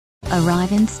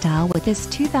Arrive in style with this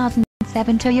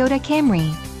 2007 Toyota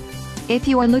Camry. If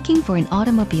you are looking for an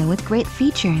automobile with great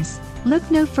features, look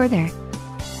no further.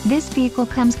 This vehicle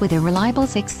comes with a reliable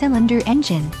 6-cylinder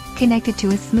engine, connected to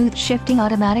a smooth shifting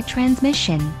automatic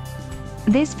transmission.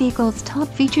 This vehicle's top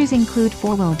features include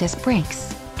 4-wheel disc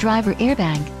brakes, driver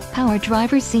airbag, power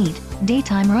driver seat,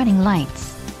 daytime running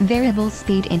lights, variable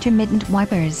speed intermittent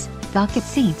wipers, bucket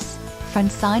seats,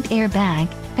 front side airbag,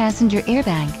 passenger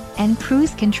airbag, and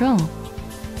cruise control.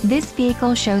 This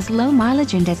vehicle shows low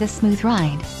mileage and has a smooth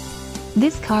ride.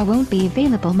 This car won't be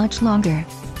available much longer.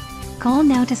 Call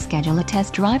now to schedule a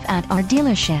test drive at our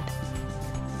dealership.